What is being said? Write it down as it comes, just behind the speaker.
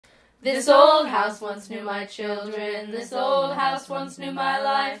This old house once knew my children, this old house once knew my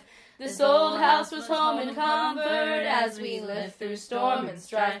life. This old house was home and comfort as we lived through storm and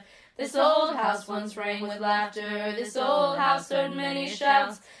strife. This old house once rang with laughter, this old house heard many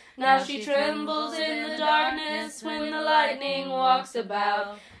shouts. Now she trembles in the darkness when the lightning walks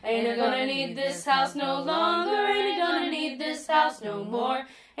about. Ain't I gonna need this house no longer, ain't I gonna need this house no more.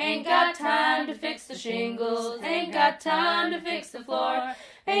 Ain't got time to fix the shingles, ain't got time to fix the floor.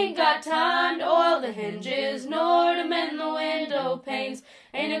 Ain't got time to oil the hinges, nor to mend the window panes.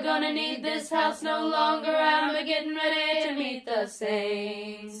 Ain't I gonna need this house no longer, I'm a-getting ready to meet the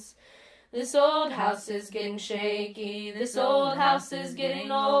saints. This old house is getting shaky, this old house is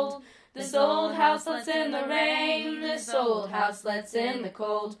getting old. This old house lets in the rain, this old house lets in the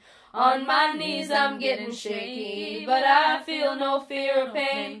cold. On my knees I'm getting shaky, but I feel no fear or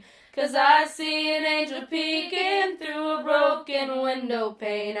pain, 'cause I see an angel peeking through a broken window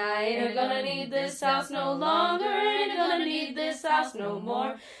pane. I ain't gonna need this house no longer, ain't gonna need this house no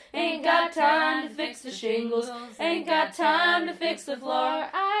more. Ain't got time to fix the shingles, ain't got time to fix the floor.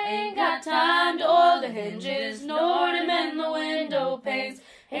 I ain't got time to oil the hinges, nor to mend the window panes.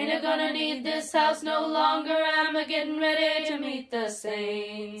 Ain't gonna need this house no longer, I'm a-getting ready to meet the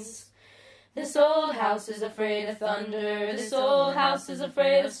saints. This old house is afraid of thunder, this old house is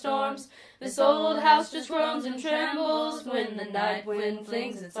afraid of storms. This old house just groans and trembles when the night wind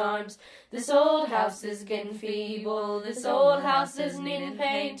flings its arms. This old house is getting feeble, this old house is needing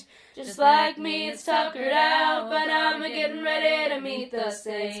paint. Just like me it's tuckered out, but I'm a-getting ready to meet the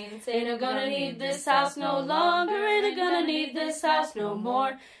saints. Ain't I gonna need this house no longer, ain't I gonna need this house no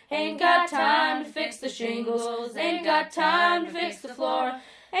more. Ain't got time to fix the shingles, ain't got time to fix the floor.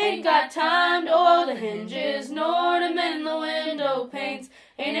 Ain't got time to oil the hinges, nor to mend the window panes.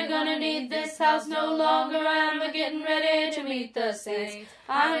 Ain't I gonna need this house no longer, I'm a-getting ready to meet the saints.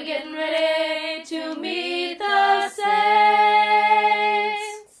 I'm a-getting ready to meet